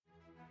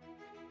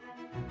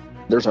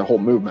there's a whole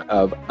movement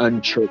of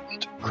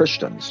unchurched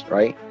Christians,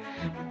 right?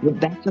 But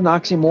that's an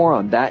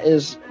oxymoron.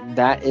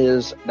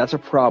 That's a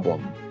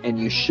problem. And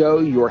you show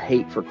your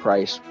hate for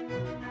Christ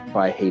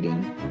by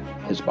hating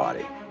his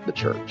body, the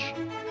church.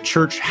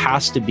 Church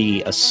has to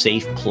be a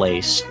safe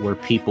place where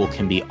people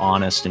can be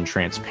honest and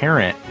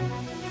transparent.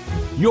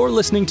 You're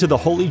listening to the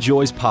Holy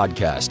Joys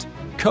podcast,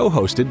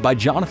 co-hosted by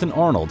Jonathan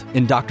Arnold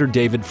and Dr.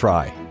 David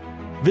Fry.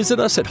 Visit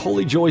us at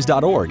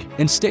holyjoys.org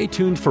and stay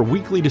tuned for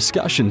weekly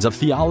discussions of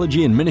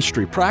theology and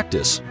ministry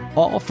practice,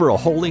 all for a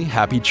holy,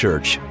 happy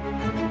church.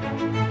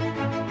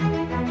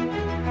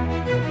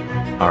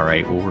 All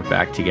right, well, we're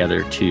back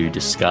together to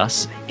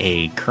discuss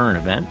a current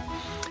event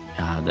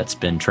that's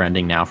been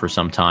trending now for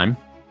some time.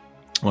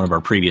 One of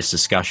our previous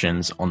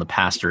discussions on the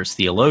pastor as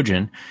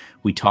theologian,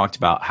 we talked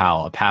about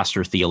how a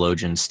pastor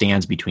theologian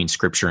stands between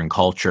scripture and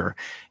culture,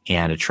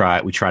 and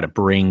we try to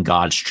bring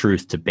God's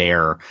truth to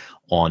bear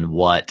on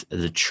what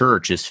the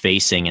church is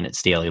facing in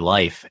its daily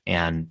life.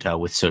 And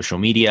with social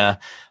media,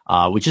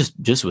 which is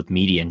just with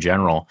media in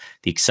general,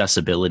 the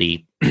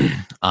accessibility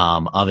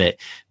of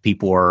it,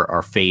 people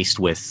are faced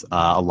with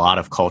a lot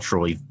of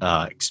cultural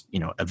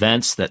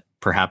events that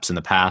perhaps in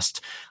the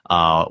past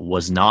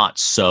was not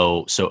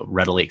so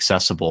readily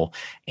accessible.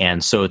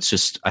 And so it's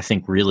just, I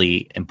think,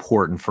 really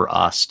important for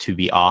us to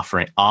be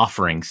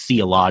offering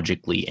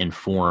theologically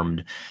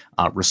informed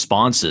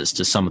responses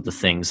to some of the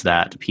things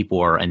that people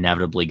are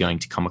inevitably going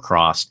to come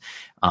across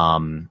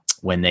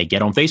when they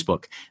get on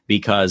Facebook,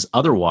 because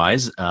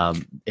otherwise,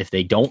 if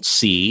they don't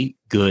see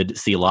good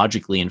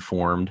theologically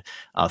informed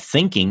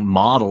thinking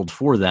modeled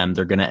for them,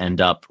 they're going to end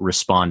up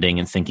responding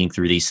and thinking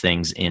through these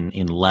things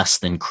in less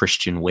than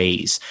Christian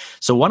ways.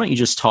 So why don't you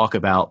just talk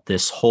about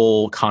this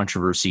whole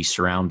controversy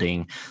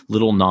surrounding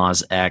Lil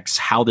Nas X,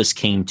 how this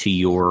came to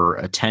your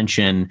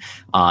attention,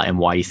 and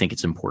why you think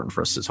it's important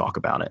for us to talk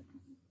about it?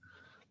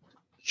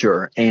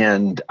 Sure.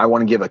 And I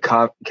want to give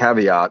a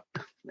caveat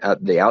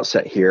at the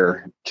outset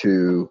here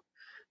to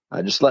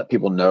just let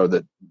people know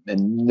that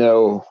in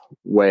no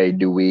way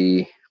do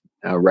we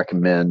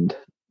recommend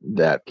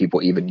that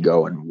people even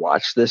go and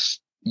watch this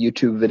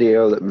YouTube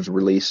video that was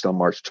released on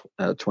March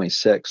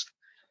 26th.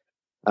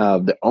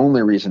 The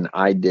only reason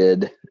I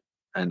did,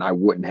 and I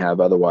wouldn't have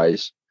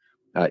otherwise,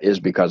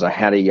 is because I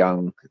had a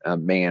young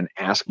man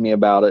ask me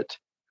about it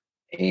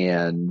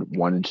and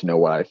wanted to know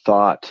what I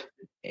thought.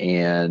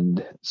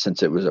 And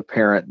since it was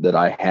apparent that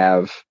I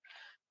have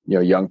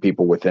young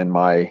people within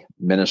my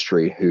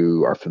ministry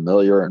who are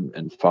familiar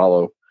and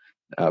follow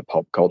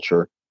pop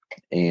culture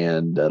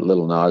and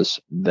Lil Nas,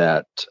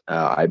 that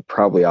I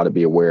probably ought to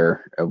be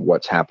aware of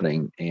what's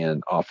happening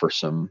and offer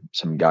some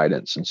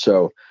guidance. And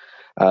so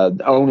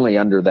only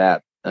under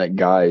that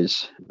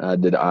guise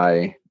did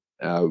I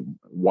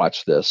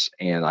watch this.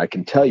 And I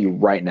can tell you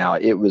right now,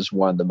 it was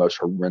one of the most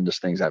horrendous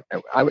things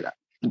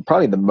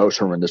probably the most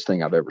horrendous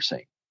thing I've ever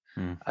seen.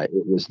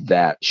 It was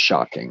that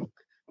shocking,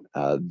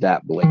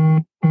 that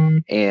blatant.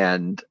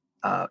 And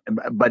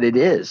but it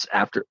is,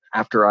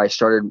 after I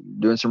started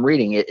doing some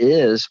reading, it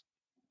is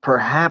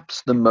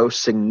perhaps the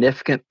most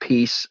significant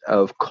piece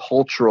of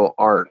cultural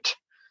art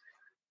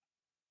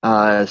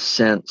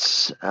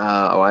since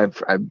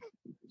I've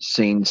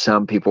seen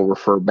some people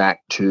refer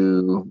back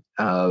to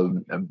a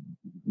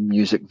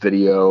music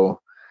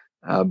video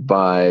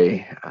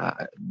by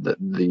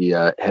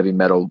the heavy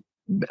metal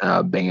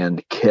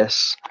band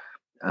Kiss.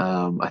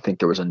 I think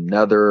there was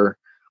another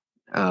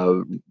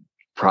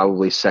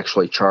probably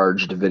sexually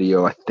charged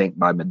video, I think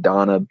by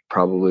Madonna,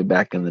 probably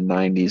back in the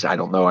 90s. I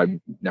don't know. I've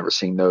never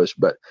seen those,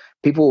 but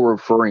people were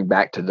referring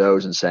back to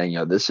those and saying,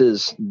 this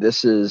is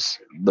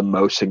the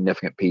most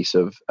significant piece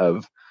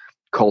of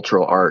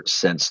cultural art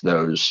since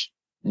those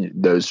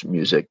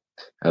music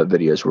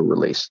videos were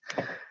released.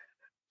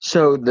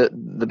 So the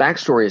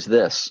backstory is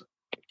this: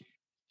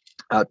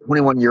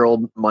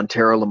 21-year-old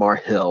Montero Lamar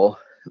Hill,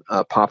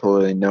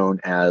 popularly known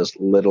as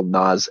Lil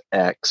Nas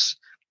X,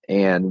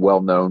 and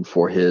well known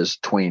for his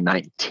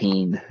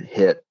 2019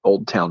 hit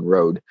Old Town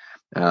Road.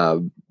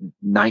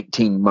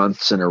 19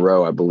 months in a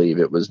row, I believe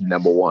it was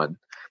number one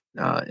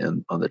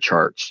on the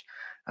charts.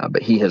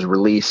 But he has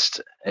released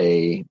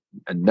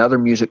another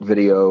music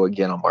video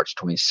again on March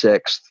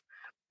 26th.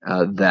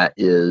 That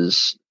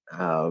is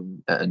a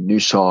new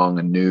song,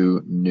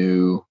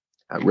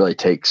 really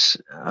takes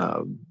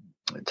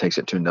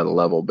it to another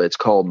level. But it's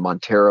called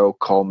Montero,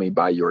 Call Me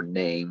by Your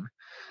Name.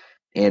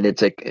 And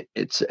it's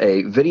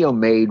a video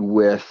made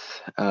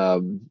with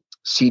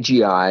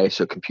CGI,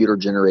 so computer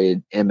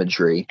generated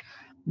imagery,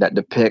 that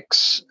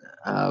depicts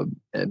a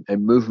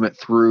movement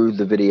through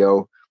the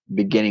video,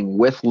 beginning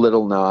with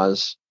Lil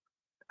Nas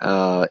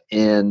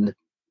in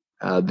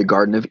the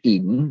Garden of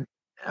Eden.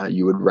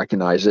 You would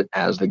recognize it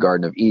as the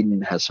Garden of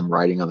Eden. Has some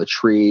writing on the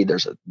tree.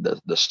 There's the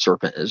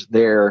serpent is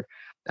there,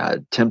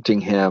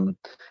 tempting him.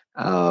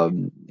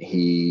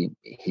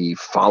 He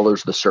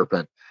follows the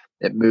serpent.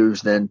 It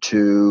moves then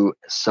to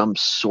some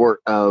sort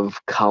of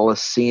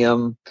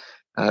Colosseum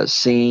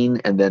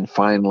scene, and then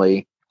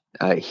finally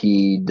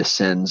he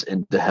descends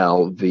into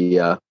hell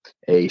via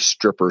a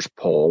stripper's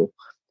pole.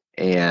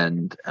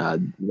 and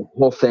the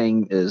whole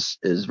thing is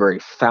very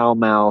foul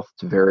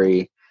mouthed,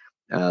 very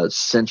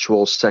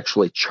sensual,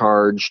 sexually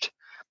charged.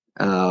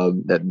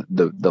 That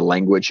the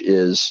language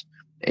is,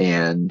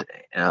 and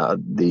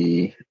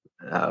the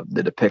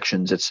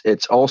depictions.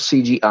 It's all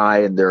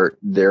CGI, and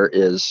there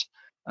is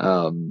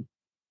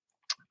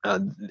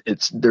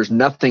there's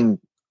nothing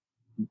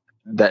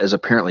that is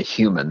apparently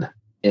human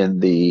in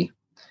the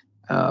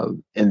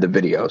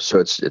video. So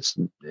it's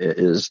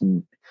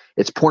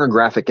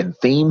pornographic in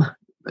theme,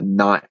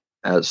 not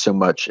so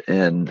much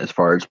as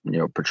far as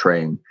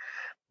portraying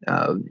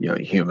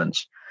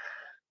humans.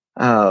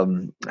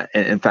 And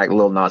in fact,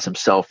 Lil Nas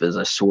himself is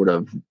a sort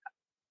of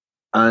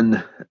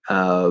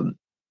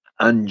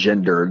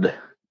ungendered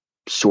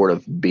sort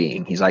of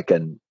being. He's like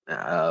a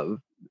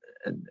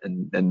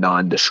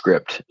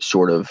nondescript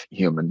sort of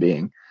human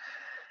being.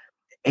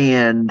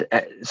 And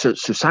so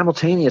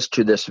simultaneous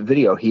to this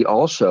video,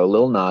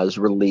 Lil Nas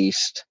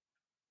released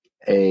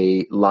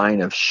a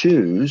line of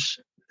shoes,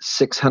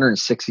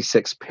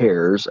 666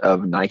 pairs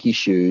of Nike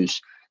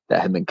shoes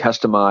that have been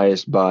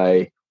customized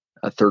by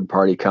a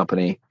third-party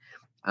company,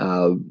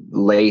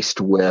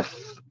 laced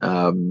with,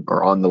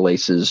 or on the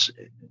laces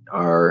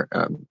are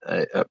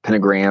a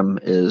pentagram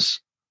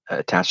is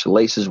attached to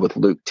laces with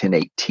Luke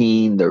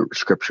 10:18, the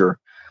scripture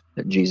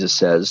that Jesus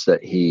says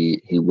that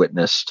he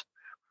witnessed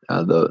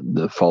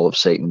the fall of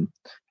Satan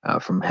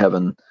from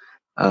heaven.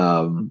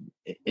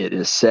 It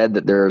is said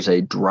that there is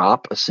a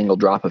single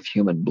drop of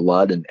human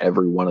blood in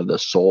every one of the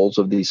soles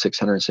of these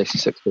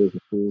 666 pairs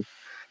of shoes.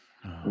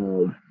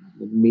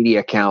 Media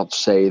accounts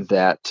say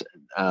that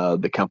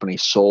the company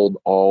sold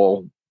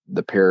all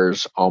the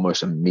pairs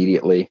almost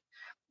immediately.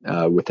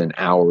 Within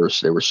hours,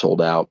 they were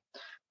sold out.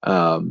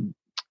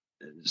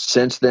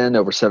 Since then,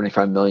 over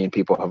 75 million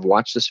people have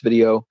watched this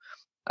video,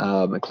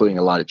 including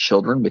a lot of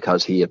children,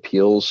 because he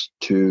appeals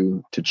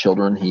to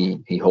children.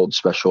 He holds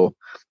special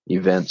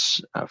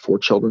events for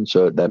children,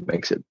 so that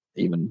makes it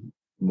even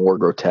more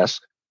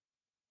grotesque.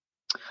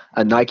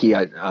 Nike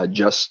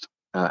just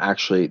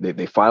actually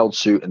they filed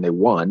suit and they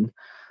won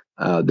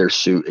their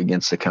suit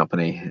against the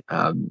company.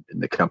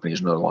 The company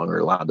is no longer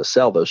allowed to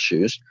sell those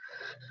shoes.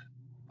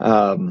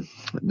 The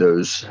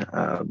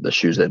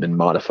shoes that have been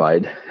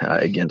modified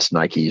against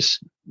Nike's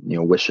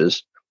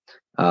wishes.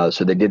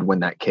 So they did win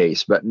that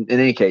case. But in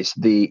any case,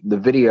 the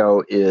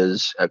video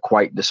is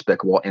quite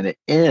despicable, and it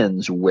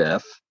ends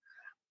with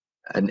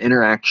a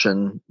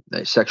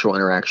sexual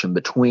interaction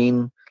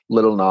between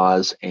Lil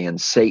Nas and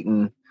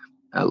Satan.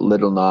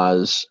 Lil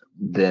Nas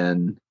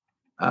then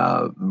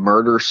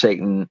murders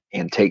Satan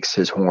and takes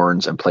his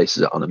horns and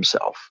places it on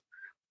himself,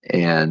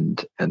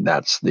 and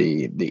that's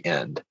the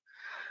end.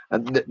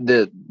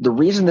 The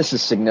reason this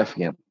is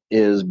significant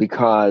is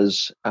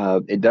because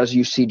it does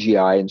use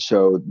CGI, and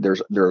so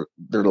there's a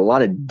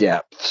lot of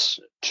depths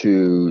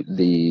to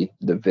the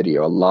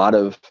video, a lot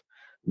of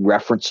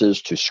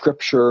references to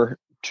scripture,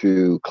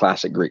 to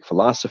classic Greek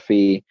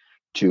philosophy,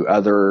 to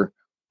other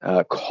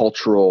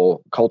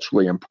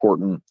culturally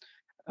important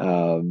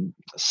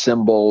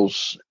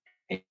symbols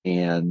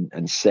and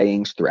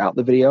sayings throughout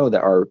the video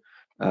that are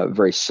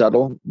very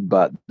subtle,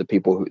 but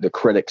the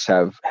critics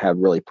have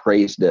really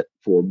praised it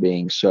for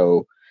being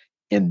so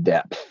in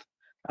depth,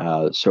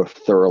 so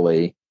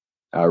thoroughly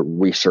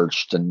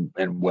researched and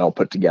well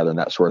put together and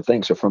that sort of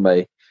thing. So from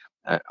a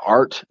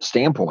art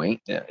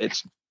standpoint,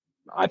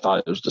 I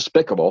thought it was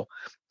despicable,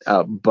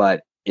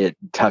 but it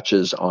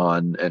touches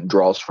on and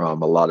draws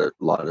from a lot of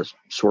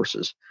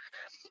sources.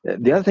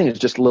 The other thing is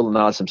just Lil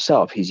Nas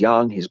himself. He's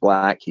young, he's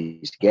black,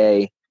 he's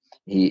gay.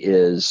 He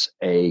is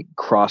a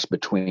cross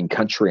between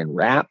country and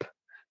rap.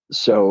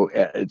 So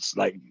it's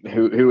like,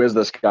 who is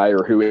this guy,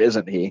 or who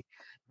isn't he?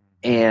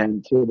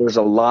 And so there's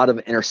a lot of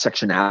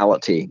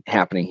intersectionality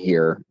happening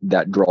here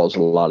that draws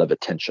a lot of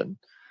attention.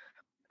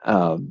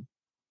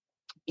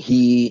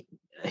 He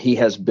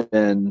has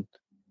been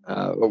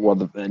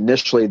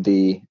initially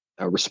the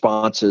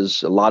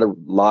responses, a lot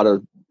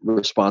of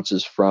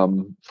responses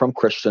from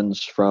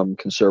Christians, from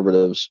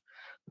conservatives,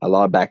 a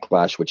lot of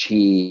backlash, which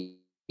he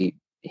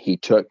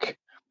took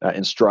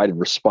in stride and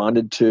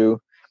responded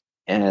to.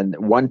 And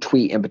one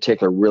tweet in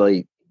particular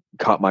really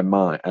caught my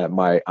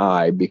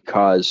eye,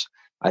 because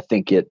I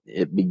think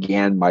it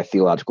began my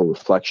theological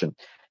reflection.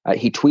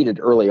 He tweeted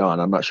early on,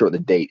 I'm not sure what the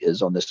date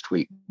is on this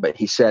tweet, but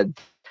he said,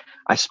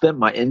 "I spent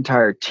my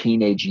entire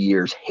teenage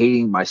years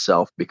hating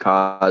myself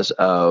because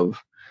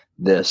of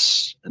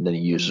this," and then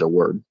he uses a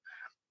word,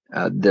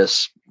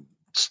 "this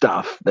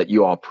stuff that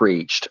you all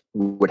preached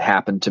would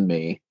happen to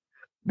me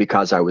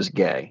because I was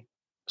gay.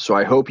 So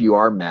I hope you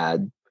are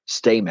mad,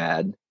 stay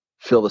mad,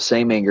 feel the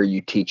same anger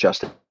you teach us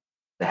to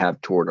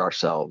have toward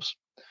ourselves."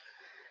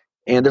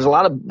 And there's a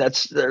lot of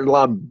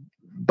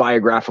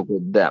biographical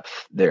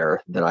depth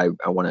there that I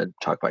want to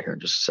talk about here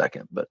in just a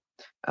second. But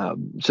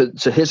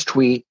so his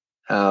tweet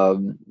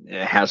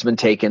has been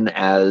taken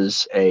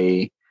as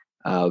a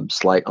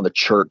slight on the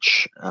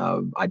church.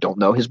 I don't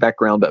know his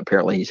background, but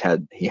apparently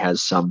he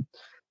has some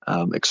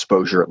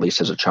exposure, at least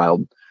as a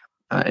child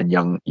and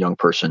young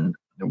person,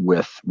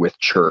 with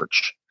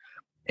church.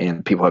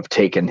 and people have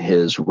taken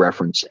his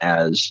reference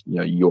as,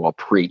 you all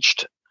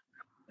preached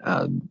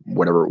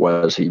whatever it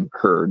was he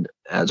heard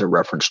as a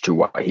reference to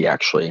what he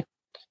actually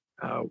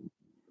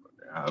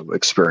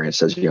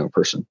experienced as a young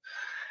person.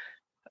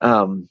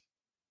 And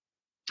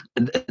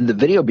the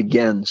video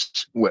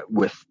begins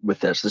with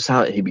this. This is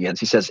how he begins.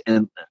 He says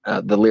in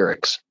the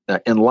lyrics,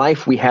 in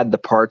life, we had the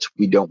parts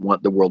we don't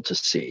want the world to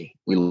see.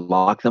 We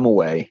lock them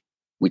away.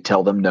 We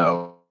tell them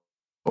no.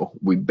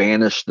 We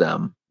banish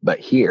them. But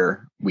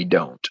here, we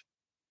don't.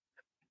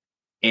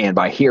 And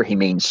by here, he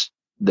means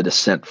the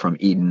descent from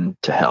Eden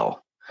to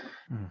hell.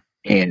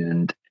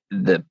 And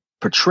the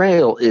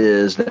portrayal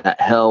is that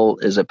hell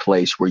is a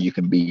place where you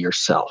can be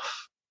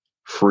yourself,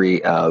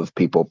 free of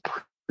people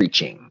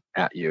preaching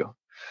at you.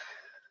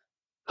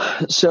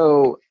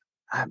 So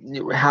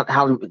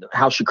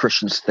how should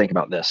Christians think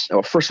about this?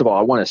 Well, first of all,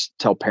 I want to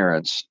tell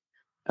parents,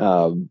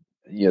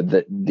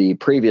 that the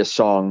previous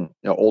song,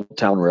 Old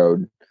Town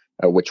Road,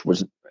 which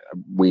was,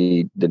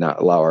 we did not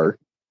allow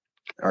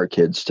our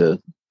kids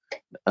to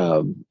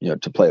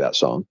play that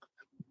song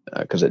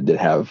because it did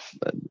have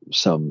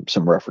some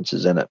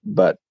references in it,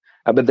 but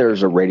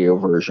there's a radio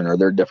version, or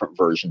there are different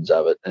versions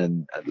of it,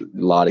 and a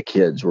lot of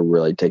kids were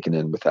really taken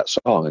in with that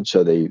song, and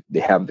so they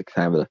have the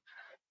kind of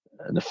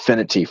an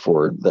affinity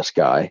for this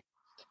guy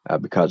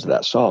because of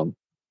that song.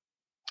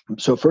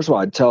 So first of all,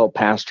 I'd tell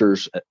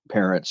pastors,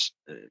 parents,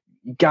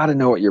 you got to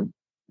know what your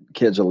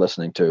kids are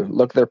listening to.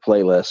 Look at their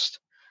playlist.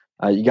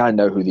 You got to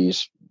know who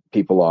these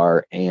people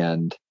are,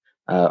 and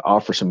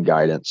offer some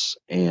guidance,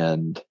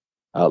 and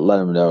let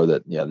them know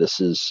that this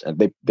is.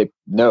 And they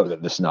know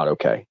that this is not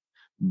okay,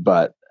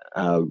 but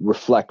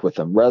reflect with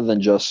them rather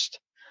than just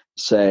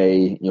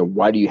say,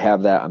 why do you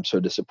have that? I'm so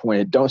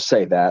disappointed. Don't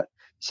say that.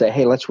 Say,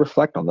 hey, let's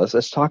reflect on this.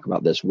 Let's talk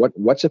about this.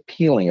 What's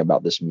appealing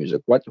about this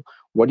music? What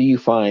do you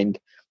find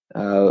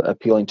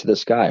appealing to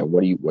this guy?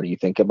 What do you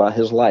think about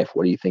his life?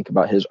 What do you think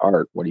about his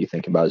art? What do you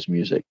think about his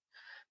music?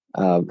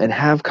 And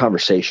have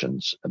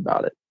conversations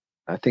about it.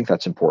 I think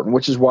that's important,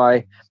 which is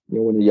why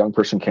when a young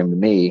person came to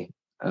me,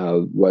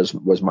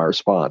 was my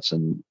response,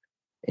 and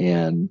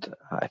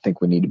I think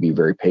we need to be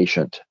very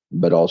patient,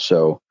 but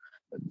also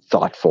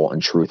thoughtful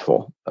and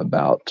truthful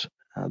about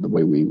the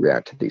way we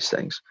react to these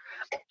things.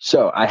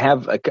 So I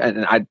have,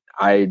 and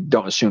I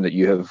don't assume that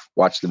you have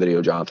watched the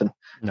video, Jonathan.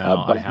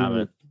 No, I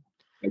haven't.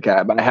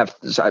 Okay, but I have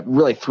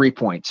really 3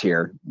 points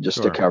here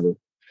just to cover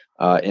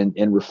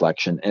in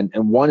reflection.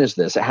 And one is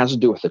this: it has to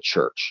do with the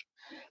church.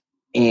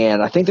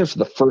 And I think this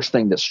was the first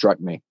thing that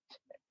struck me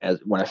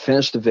when I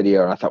finished the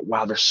video, and I thought,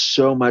 wow, there's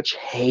so much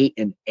hate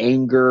and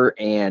anger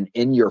and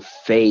in your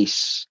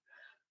face,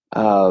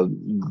 filth.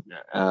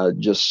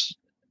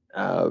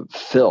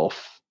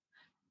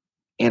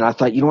 And I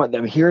thought, you know what?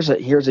 Here's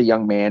a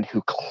young man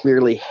who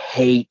clearly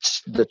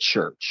hates the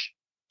church.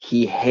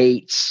 He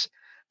hates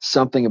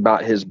something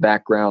about his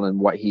background and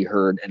what he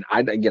heard. And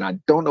I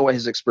don't know what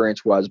his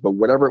experience was, but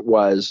whatever it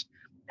was,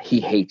 he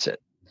hates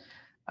it.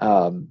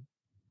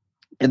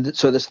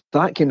 So this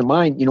thought came to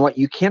mind, you know what?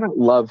 You cannot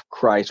love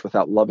Christ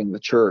without loving the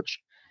church.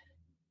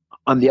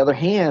 On the other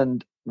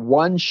hand,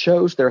 one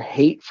shows their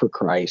hate for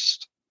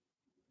Christ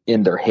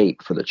in their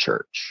hate for the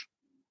church.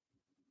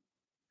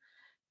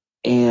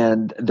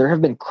 And there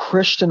have been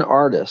Christian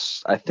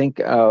artists, I think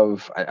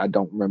of, I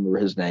don't remember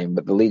his name,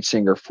 but the lead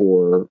singer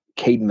for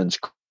Caedmon's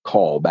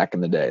Call back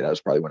in the day. That was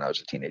probably when I was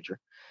a teenager.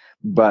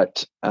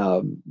 But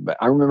I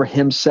remember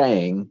him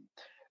saying,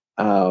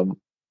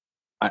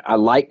 I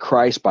like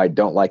Christ, but I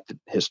don't like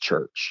his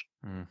church.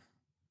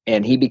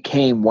 And he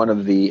became one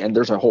of and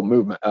there's a whole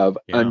movement of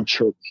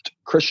unchurched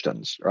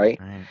Christians, right?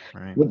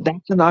 Right. Well,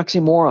 that's an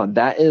oxymoron.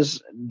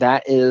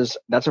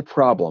 That's a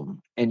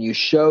problem. And you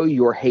show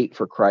your hate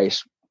for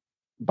Christ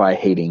by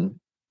hating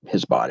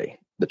his body,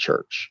 the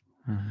church.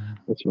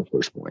 That's my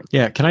first point.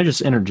 Yeah. Can I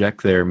just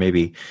interject there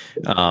maybe?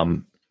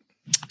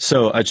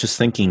 So I was just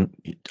thinking,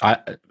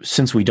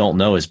 since we don't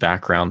know his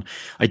background,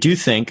 I do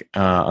think,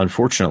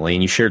 unfortunately,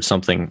 and you shared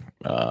something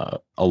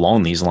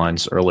along these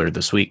lines earlier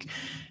this week,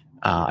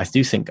 I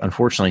do think,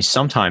 unfortunately,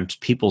 sometimes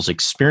people's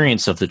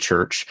experience of the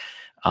church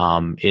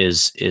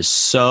is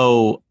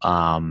so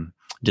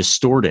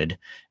distorted.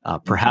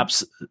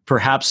 Perhaps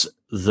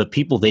the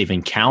people they've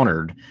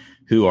encountered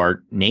who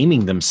are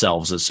naming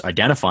themselves as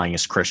identifying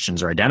as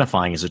Christians or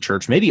identifying as a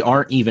church, maybe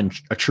aren't even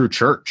a true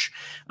church,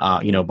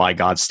 by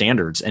God's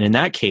standards. And in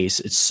that case,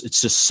 it's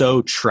just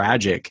so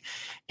tragic.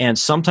 And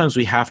sometimes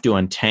we have to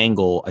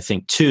untangle, I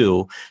think,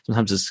 too.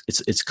 Sometimes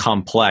it's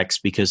complex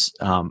because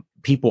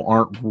people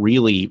aren't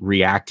really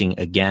reacting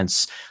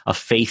against a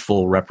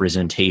faithful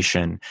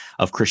representation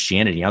of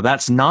Christianity. Now,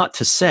 that's not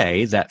to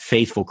say that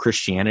faithful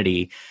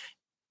Christianity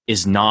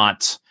is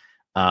not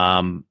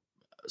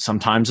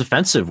sometimes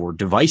offensive or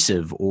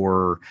divisive,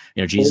 or,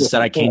 Jesus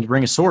said, I came to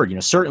bring a sword,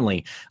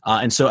 certainly.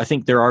 And so I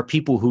think there are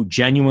people who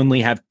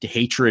genuinely have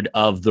hatred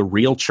of the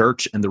real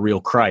church and the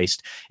real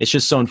Christ. It's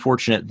just so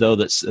unfortunate, though,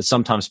 that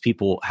sometimes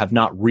people have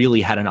not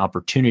really had an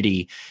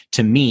opportunity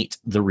to meet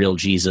the real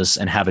Jesus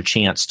and have a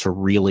chance to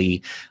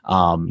really,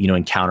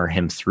 encounter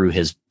him through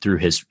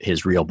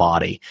his real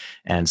body.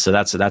 And so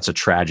that's a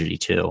tragedy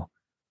too.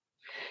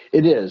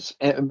 It is.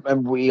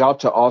 And we ought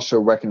to also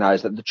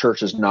recognize that the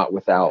church is not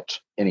without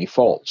any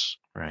faults.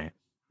 Right.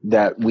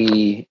 That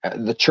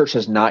the church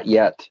has not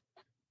yet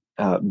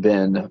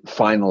been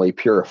finally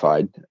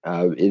purified.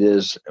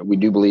 We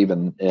do believe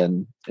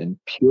in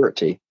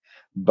purity,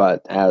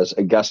 but as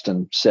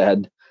Augustine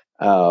said,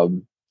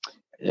 and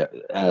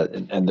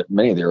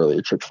many of the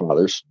earlier church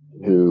fathers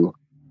who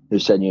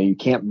said, you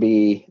can't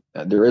be,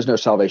 there is no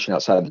salvation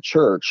outside of the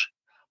church,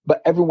 but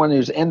everyone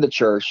who's in the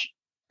church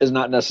is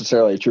not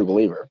necessarily a true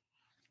believer.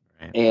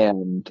 Right.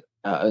 And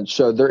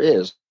so there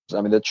is,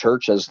 the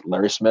church, as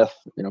Larry Smith,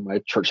 my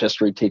church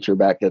history teacher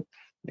back at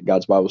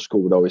God's Bible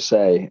School would always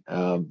say,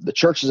 the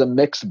church is a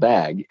mixed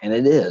bag, and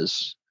it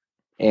is,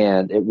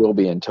 and it will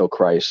be until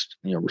Christ,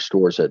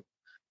 restores it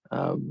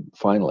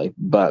finally.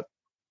 But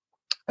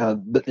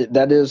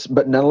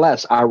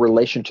nonetheless, our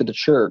relation to the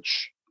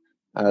church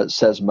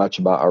says much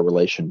about our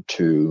relation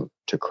to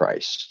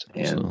Christ.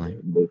 Absolutely.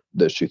 And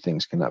those two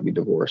things cannot be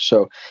divorced.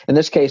 So in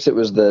this case, it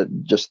was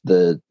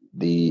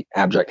the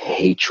abject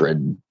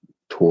hatred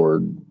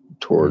toward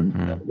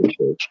the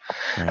church.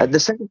 Right. The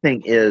second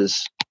thing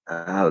is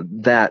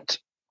that,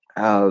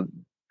 and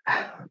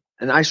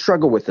I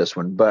struggle with this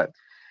one, but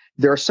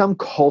there are some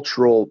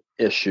cultural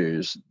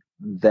issues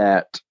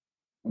that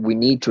we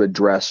need to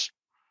address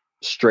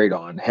head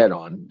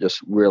on,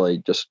 just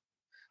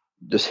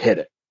hit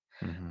it.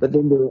 Mm-hmm. But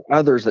then there are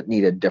others that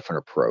need a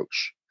different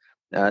approach.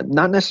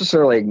 Not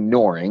necessarily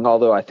ignoring,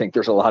 although I think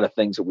there's a lot of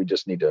things that we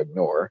just need to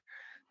ignore.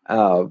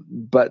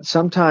 But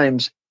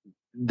sometimes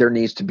there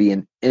needs to be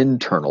an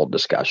internal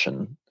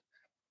discussion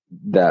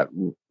that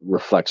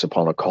reflects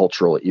upon a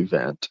cultural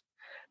event.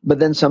 But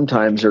then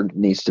sometimes there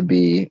needs to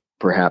be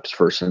perhaps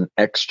first an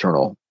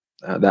external.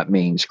 That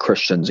means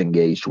Christians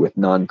engaged with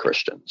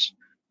non-Christians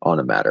on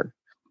a matter.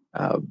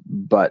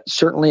 But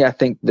certainly I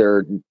think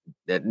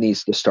it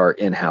needs to start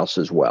in-house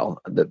as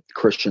well, that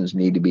Christians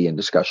need to be in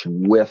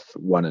discussion with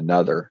one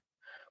another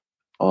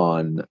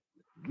on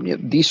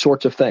these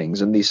sorts of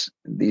things. And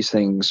these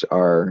things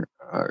are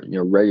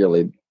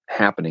regularly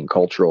happening,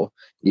 cultural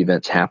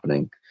events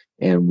happening,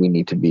 and we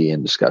need to be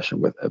in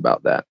discussion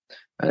about that.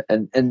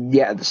 And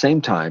at the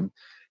same time,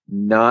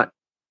 not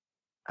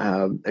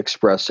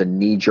express a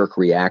knee-jerk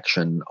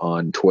reaction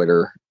on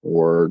Twitter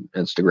or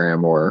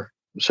Instagram or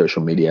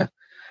social media.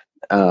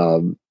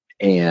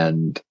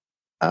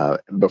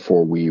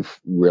 Before we've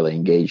really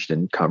engaged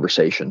in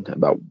conversation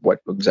about what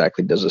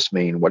exactly does this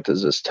mean? What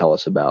does this tell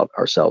us about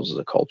ourselves as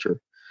a culture?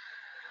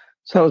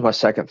 So that was my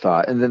second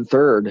thought. And then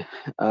third,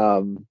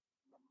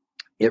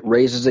 it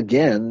raises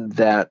again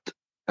that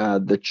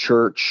the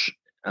church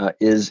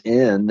is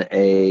in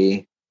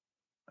a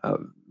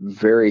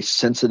very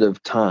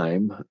sensitive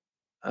time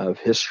of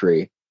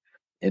history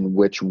in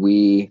which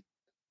we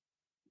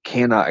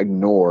cannot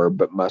ignore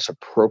but must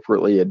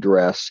appropriately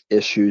address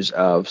issues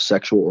of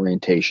sexual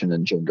orientation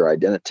and gender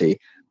identity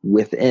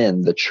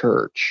within the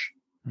church.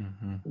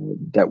 Mm-hmm.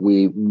 That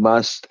we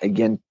must,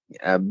 again,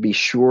 be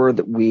sure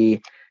that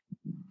we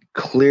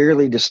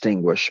clearly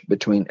distinguish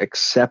between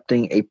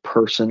accepting a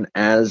person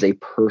as a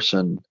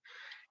person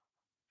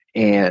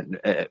and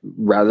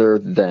rather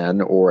than,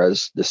 or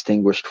as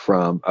distinguished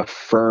from,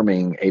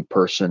 affirming a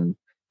person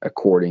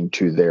according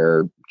to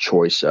their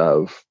choice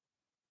of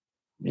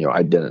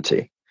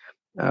identity.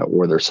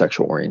 Or their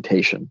sexual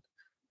orientation.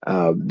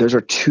 Those are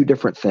two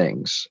different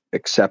things,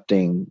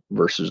 accepting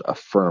versus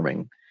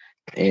affirming.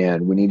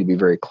 And we need to be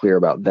very clear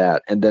about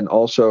that. And then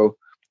also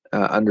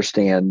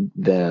understand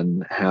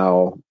then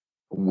how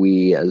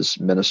we as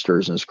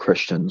ministers and as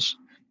Christians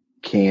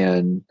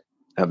can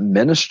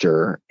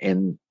minister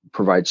and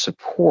provide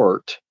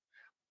support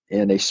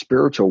in a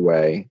spiritual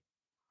way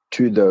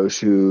to those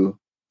who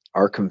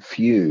are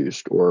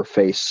confused or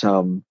face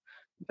some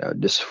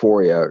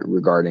dysphoria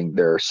regarding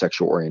their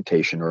sexual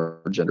orientation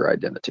or gender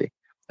identity.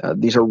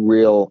 These are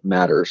real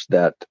matters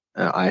that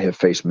I have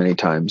faced many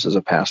times as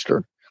a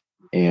pastor,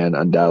 and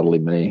undoubtedly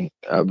many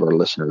of our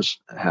listeners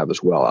have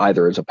as well,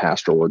 either as a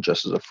pastor or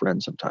just as a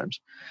friend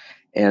sometimes.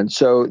 And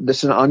so this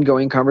is an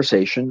ongoing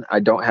conversation. I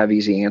don't have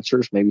easy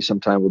answers. Maybe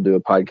sometime we'll do a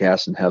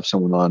podcast and have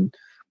someone on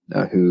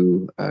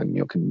who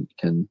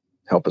can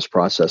help us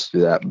process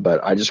through that.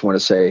 But I just want to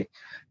say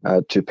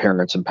to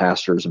parents and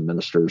pastors and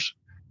ministers,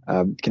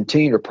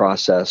 continue to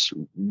process,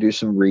 do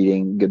some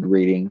reading, good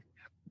reading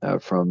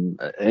from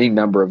any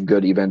number of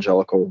good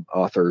evangelical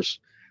authors,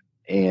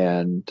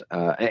 and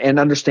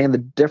understand the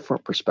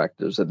different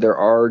perspectives, that there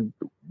are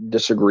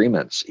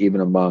disagreements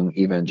even among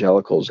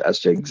evangelicals as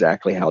to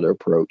exactly how to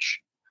approach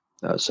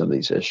some of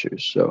these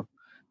issues. So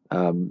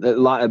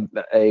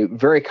a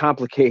very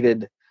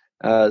complicated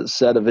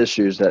set of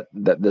issues that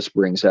this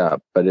brings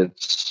up, but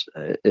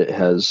it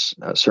has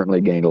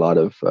certainly gained a lot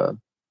of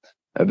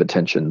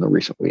attention in the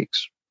recent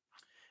weeks.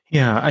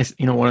 Yeah,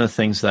 one of the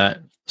things that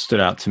stood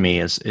out to me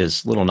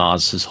is Little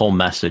Nas. His whole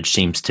message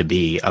seems to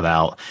be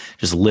about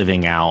just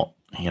living out,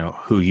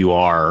 who you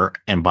are,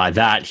 and by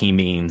that he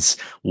means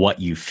what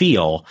you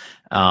feel.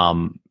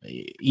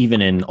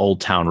 Even in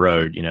Old Town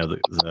Road,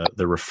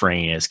 the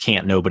refrain is,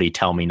 "Can't nobody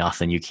tell me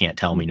nothing. You can't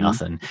tell me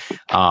nothing."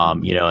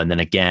 And then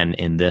again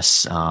in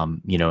this,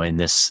 in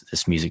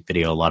this music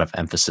video, a lot of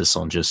emphasis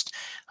on just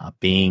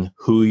being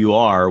who you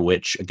are,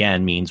 which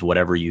again means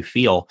whatever you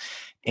feel.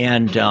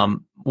 And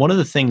one of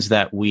the things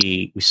that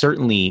we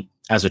certainly,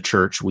 as a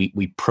church,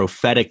 we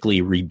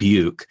prophetically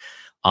rebuke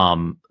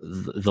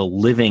the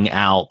living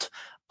out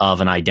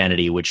of an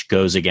identity which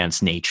goes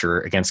against nature,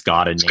 against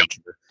God and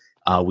nature.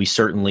 We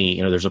certainly,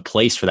 there's a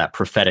place for that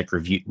prophetic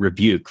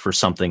rebuke for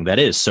something that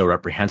is so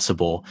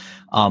reprehensible.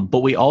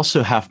 But we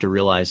also have to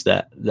realize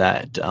that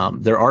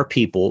there are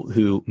people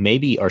who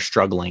maybe are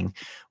struggling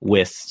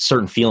with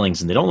certain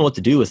feelings and they don't know what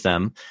to do with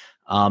them.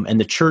 And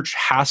the church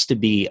has to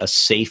be a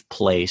safe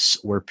place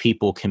where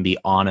people can be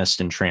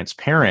honest and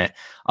transparent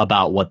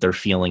about what they're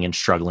feeling and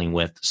struggling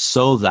with,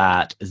 so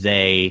that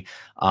they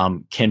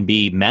can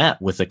be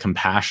met with a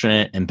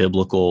compassionate and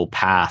biblical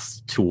path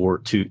to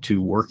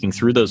working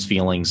through those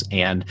feelings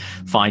and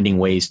finding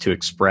ways to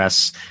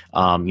express,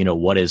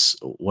 what is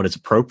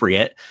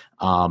appropriate,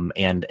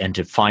 and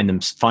to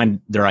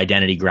find their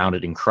identity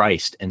grounded in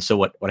Christ. And so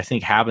what I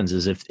think happens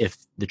is if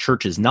the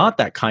church is not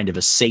that kind of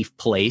a safe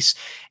place,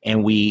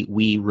 and we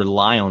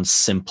rely on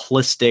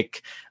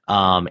simplistic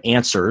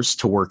answers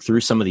to work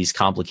through some of these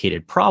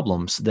complicated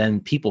problems, then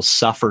people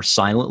suffer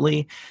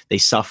silently. They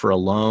suffer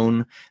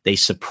alone. They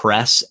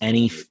suppress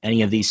any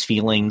of these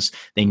feelings.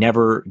 They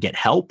never get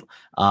help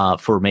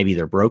for maybe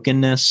their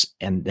brokenness,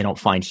 and they don't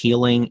find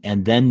healing.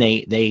 And then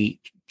they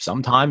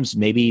sometimes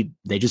maybe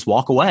they just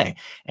walk away,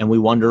 and we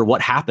wonder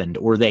what happened,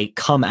 or they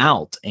come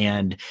out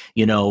and,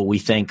 we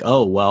think,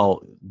 oh,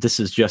 well, this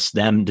is just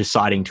them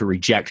deciding to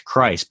reject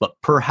Christ. But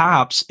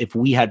perhaps if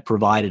we had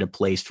provided a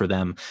place for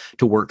them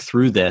to work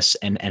through this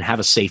and have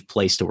a safe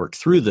place to work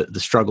through the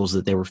struggles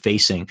that they were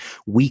facing,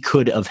 we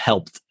could have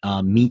helped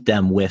meet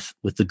them with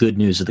the good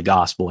news of the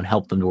gospel and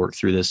help them to work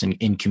through this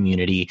in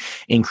community,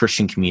 in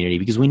Christian community,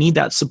 because we need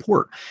that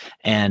support.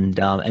 And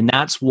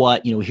that's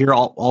what, we hear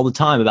all the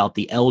time about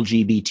the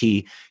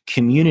LGBT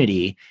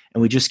community,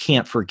 and we just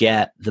can't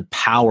forget the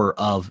power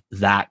of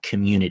that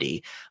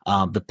community,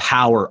 the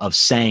power of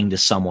saying to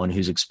someone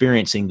who's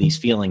experiencing these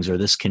feelings or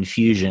this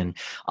confusion,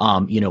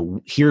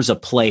 here's a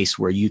place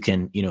where you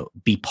can,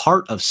 be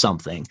part of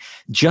something.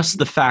 Just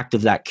the fact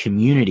of that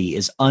community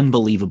is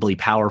unbelievably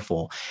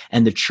powerful,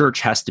 and the church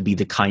has to be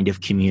the kind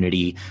of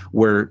community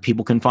where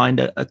people can find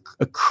a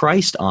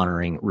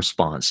Christ-honoring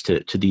response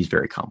to these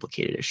very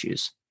complicated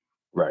issues.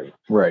 Right.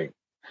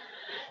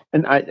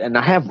 And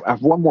I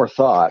have one more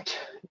thought.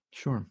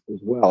 Sure. As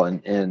well,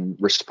 in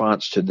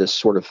response to this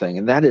sort of thing,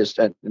 and that is,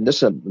 and this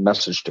is a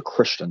message to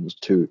Christians,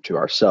 to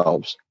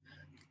ourselves,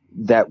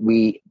 that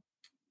we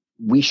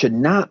should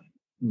not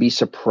be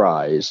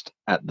surprised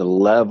at the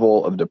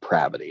level of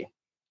depravity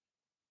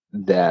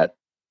that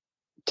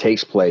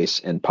takes place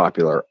in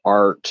popular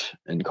art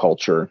and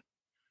culture.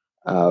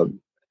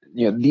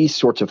 These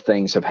sorts of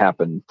things have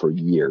happened for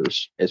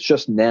years. It's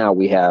just now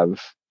we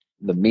have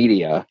the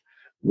media,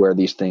 where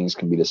these things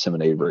can be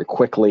disseminated very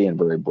quickly and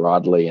very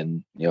broadly,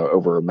 and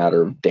over a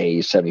matter of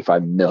days,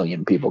 75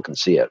 million people can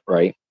see it,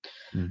 right?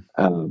 And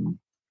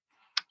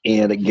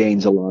it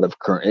gains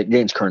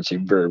currency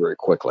very, very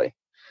quickly.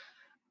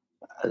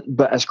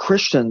 But as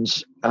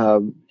Christians,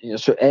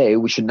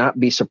 we should not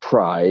be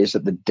surprised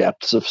at the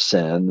depths of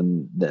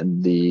sin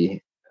and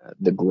the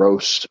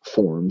gross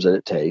forms that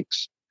it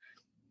takes.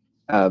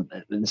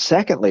 And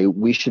secondly,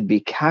 we should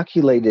be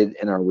calculated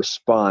in our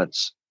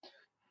response,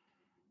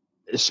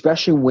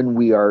 especially when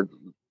we are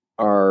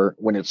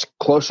when it's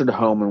closer to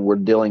home and we're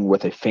dealing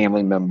with a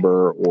family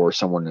member or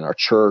someone in our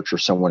church or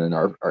someone in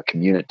our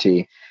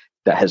community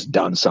that has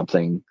done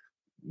something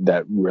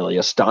that really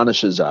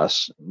astonishes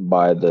us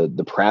by the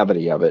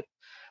depravity of it.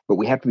 But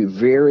we have to be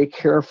very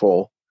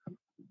careful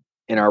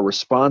in our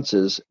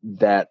responses,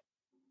 that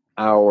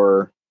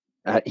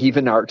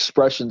even our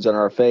expressions on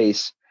our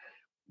face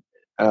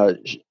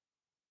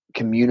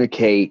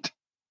communicate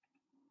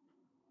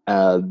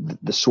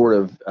the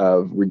sort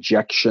of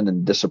rejection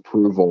and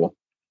disapproval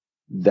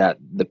that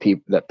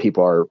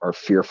people are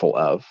fearful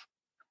of,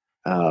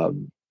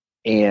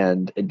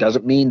 and it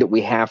doesn't mean that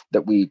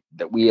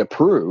we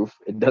approve.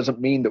 It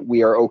doesn't mean that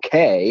we are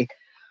okay.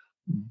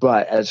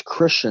 But as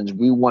Christians,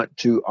 we want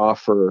to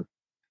offer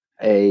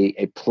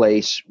a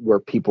place where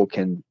people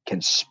can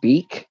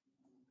speak,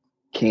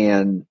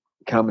 can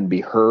come and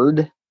be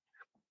heard,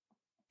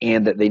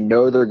 and that they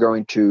know they're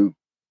going to,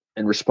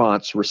 in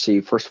response,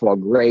 receive, first of all,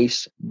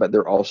 grace, but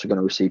they're also going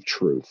to receive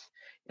truth.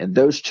 And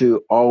those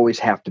two always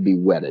have to be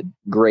wedded: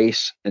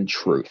 grace and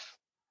truth.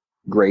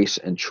 Grace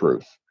and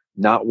truth.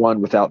 Not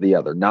one without the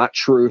other. Not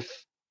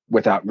truth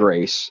without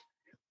grace,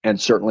 and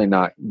certainly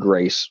not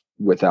grace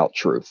without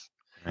truth.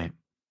 Right.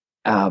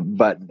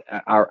 But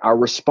our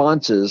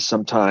responses,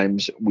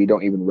 sometimes we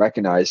don't even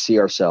see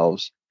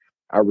ourselves.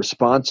 Our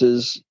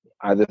responses,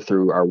 either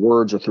through our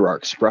words or through our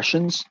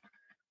expressions,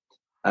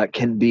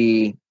 can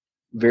be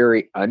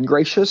very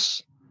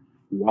ungracious,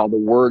 while the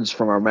words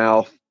from our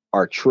mouth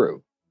are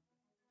true.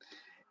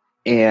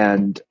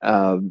 And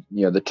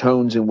the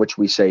tones in which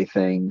we say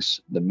things,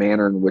 the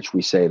manner in which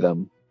we say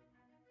them,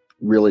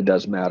 really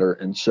does matter.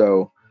 And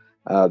so,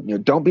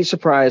 don't be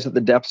surprised at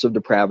the depths of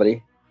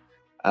depravity,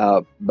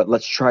 but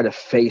let's try to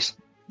face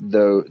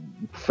the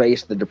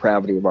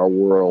depravity of our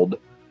world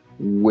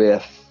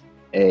with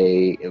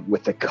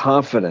the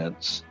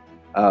confidence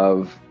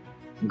of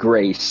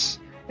grace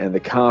and the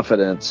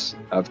confidence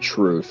of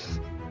truth,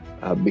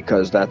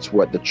 because that's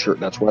why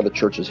the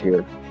church is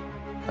here.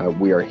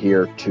 We are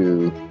here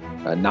to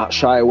not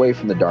shy away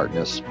from the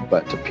darkness,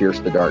 but to pierce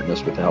the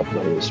darkness with the help of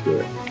the Holy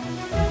Spirit.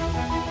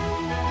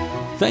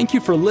 Thank you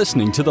for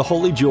listening to the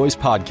Holy Joys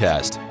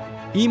podcast.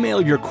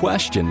 Email your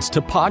questions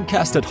to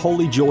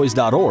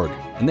podcast@holyjoys.org,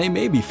 and they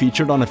may be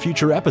featured on a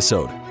future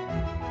episode.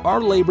 Our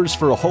labors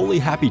for a holy,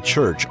 happy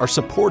church are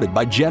supported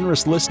by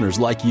generous listeners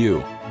like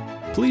you.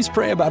 Please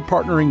pray about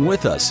partnering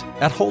with us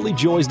at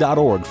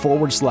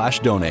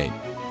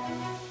holyjoys.org/donate.